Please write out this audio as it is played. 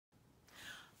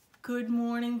Good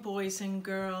morning, boys and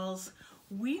girls.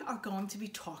 We are going to be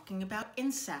talking about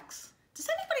insects. Does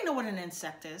anybody know what an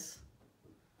insect is?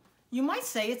 You might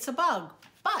say it's a bug,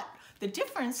 but the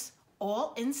difference,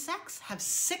 all insects have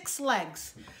 6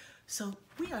 legs. So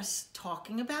we are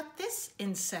talking about this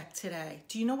insect today.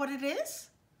 Do you know what it is?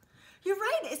 You're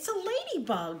right, it's a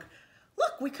ladybug.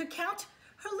 Look, we could count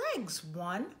her legs.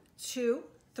 1, 2,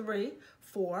 3,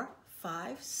 4,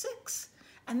 5, 6.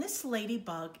 And this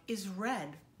ladybug is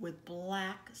red with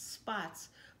black spots.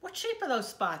 What shape are those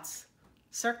spots?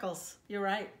 Circles, you're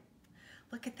right.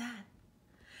 Look at that.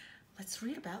 Let's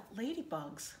read about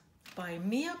ladybugs by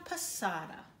Mia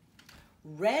Posada.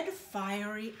 Red,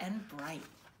 fiery, and bright.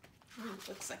 Ooh,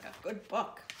 looks like a good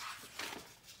book.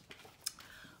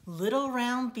 Little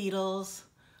round beetles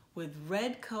with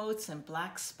red coats and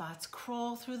black spots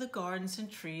crawl through the gardens and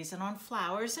trees and on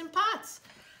flowers and pots.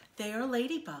 They are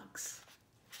ladybugs.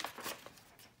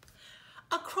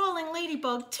 A crawling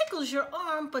ladybug tickles your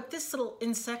arm, but this little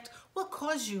insect will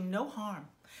cause you no harm.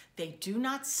 They do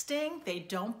not sting, they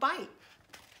don't bite.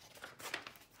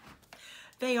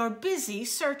 They are busy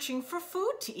searching for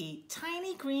food to eat.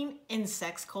 Tiny green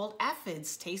insects called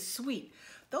aphids taste sweet.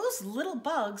 Those little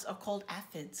bugs are called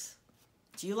aphids.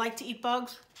 Do you like to eat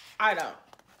bugs? I don't.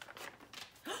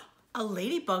 A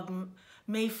ladybug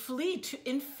may flee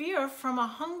in fear from a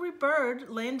hungry bird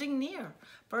landing near.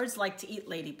 Birds like to eat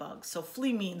ladybugs, so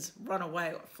flee means run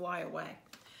away or fly away.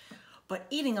 But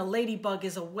eating a ladybug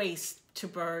is a waste to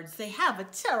birds. They have a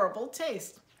terrible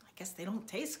taste. I guess they don't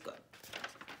taste good.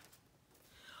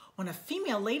 When a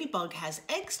female ladybug has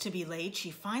eggs to be laid,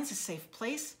 she finds a safe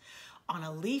place on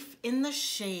a leaf in the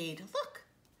shade. Look,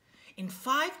 in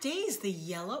 5 days, the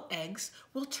yellow eggs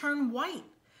will turn white.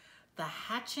 The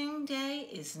hatching day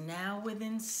is now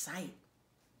within sight.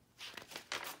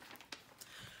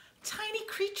 Tiny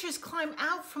creatures climb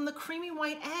out from the creamy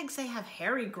white eggs. They have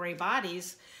hairy gray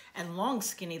bodies and long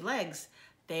skinny legs.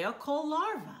 They are called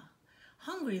larvae.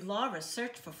 Hungry larvae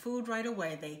search for food right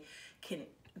away.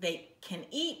 They can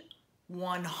eat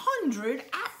 100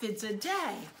 aphids a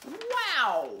day.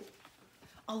 Wow!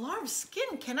 A larva's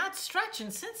skin cannot stretch,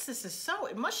 and since this is so,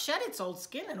 it must shed its old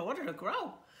skin in order to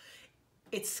grow.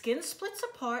 Its skin splits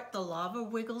apart, the larva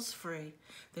wiggles free.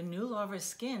 The new larva's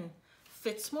skin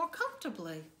fits more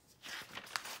comfortably.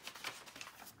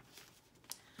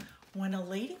 When a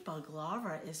ladybug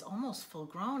larva is almost full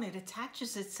grown, it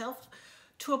attaches itself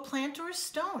to a plant or a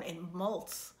stone. It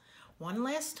molts. One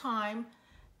last time,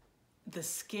 the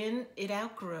skin it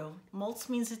outgrew. Molts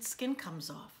means its skin comes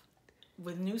off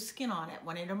with new skin on it.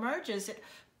 When it emerges, it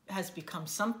has become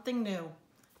something new.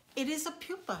 It is a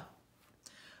pupa.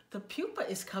 The pupa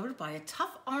is covered by a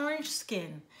tough orange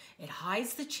skin. It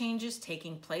hides the changes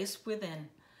taking place within.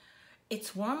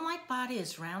 Its worm-like body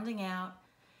is rounding out.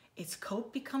 Its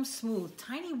coat becomes smooth.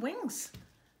 Tiny wings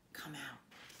come out.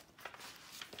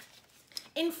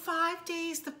 In 5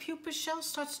 days, the pupa shell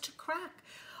starts to crack.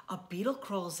 A beetle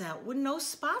crawls out with no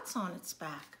spots on its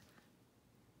back.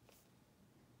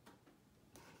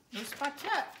 No spots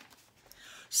yet.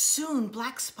 Soon,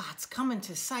 black spots come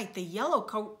into sight. The yellow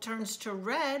coat turns to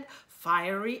red,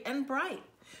 fiery and bright.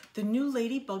 The new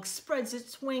ladybug spreads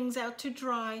its wings out to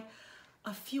dry.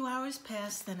 A few hours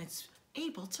pass, then it's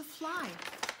able to fly.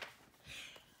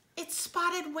 Its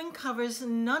spotted wing covers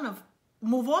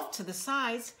move off to the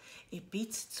sides. It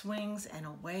beats its wings and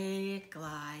away it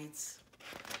glides.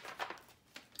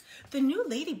 The new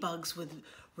ladybugs with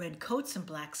red coats and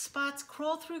black spots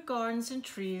crawl through gardens and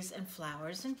trees and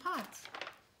flowers and pots.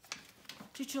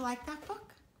 Did you like that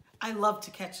book? I love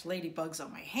to catch ladybugs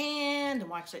on my hand and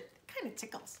watch it. It kind of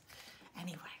tickles.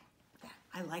 Anyway,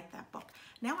 I like that book.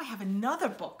 Now I have another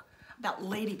book about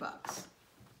ladybugs.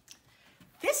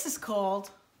 This is called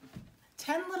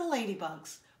 10 Little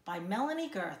Ladybugs by Melanie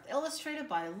Girth, illustrated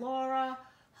by Laura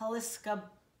Haliska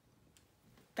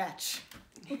Betch.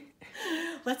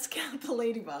 Let's count the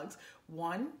ladybugs.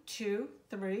 1, 2,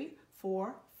 3,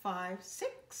 4, 5,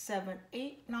 6, 7,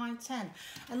 8, 9, 10.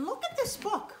 And look at this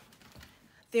book.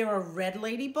 There are red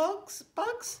ladybugs,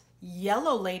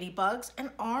 yellow ladybugs, and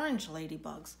orange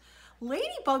ladybugs.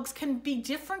 Ladybugs can be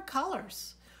different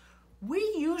colors. We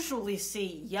usually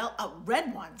see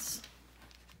red ones,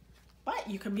 but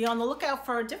you can be on the lookout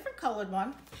for a different colored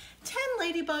one. 10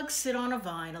 ladybugs sit on a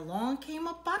vine. Along came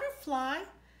a butterfly.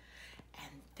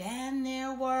 And then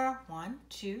there were 1,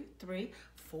 2, 3,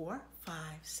 4, 5,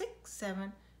 6,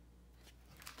 7,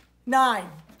 9.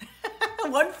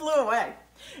 One flew away.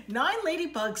 9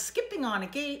 ladybugs skipping on a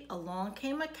gate. Along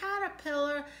came a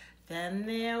caterpillar. Then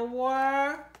there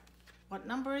were, what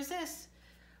number is this?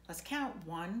 Let's count.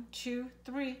 1, 2,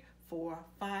 3, 4,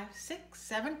 5, 6,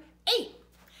 7, 8.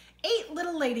 8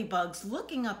 little ladybugs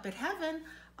looking up at heaven.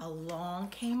 Along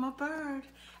came a bird,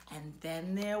 and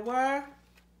then there were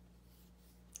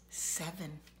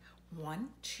 7. 1,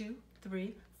 2,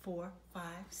 3, 4, 5,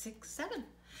 6, 7.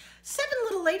 7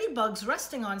 little ladybugs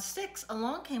resting on sticks.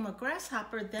 Along came a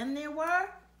grasshopper. Then there were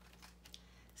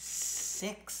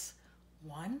 6.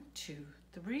 1, 2,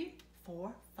 3,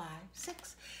 4, 5,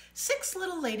 6. 6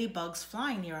 little ladybugs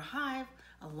flying near a hive.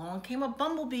 Along came a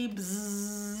bumblebee.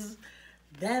 Bzzz.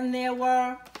 Then there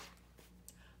were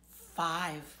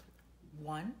 5.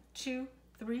 1, 2,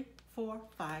 3, 4,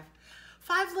 5.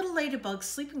 5 little ladybugs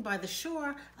sleeping by the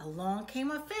shore. Along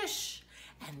came a fish.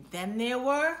 And then there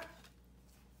were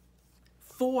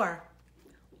 4.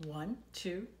 1,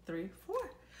 2, 3, 4.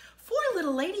 4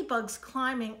 little ladybugs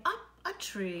climbing up a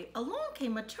tree. Along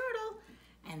came a turtle.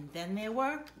 And then there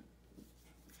were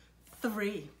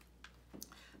 3.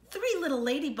 3 little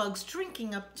ladybugs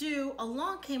drinking up dew.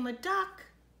 Along came a duck.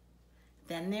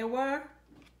 Then there were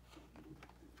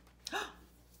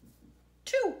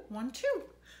 2. 1, 2.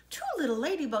 2 little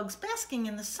ladybugs basking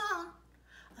in the sun.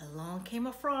 Along came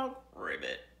a frog.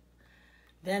 Ribbit.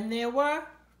 Then there were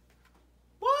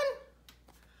 1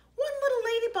 little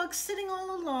ladybug sitting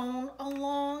all alone.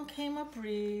 Along came a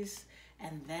breeze.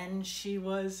 And then she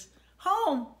was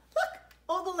home. Look,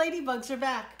 all the ladybugs are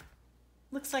back.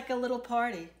 Looks like a little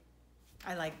party.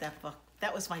 I like that book.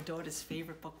 That was my daughter's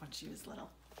favorite book when she was little.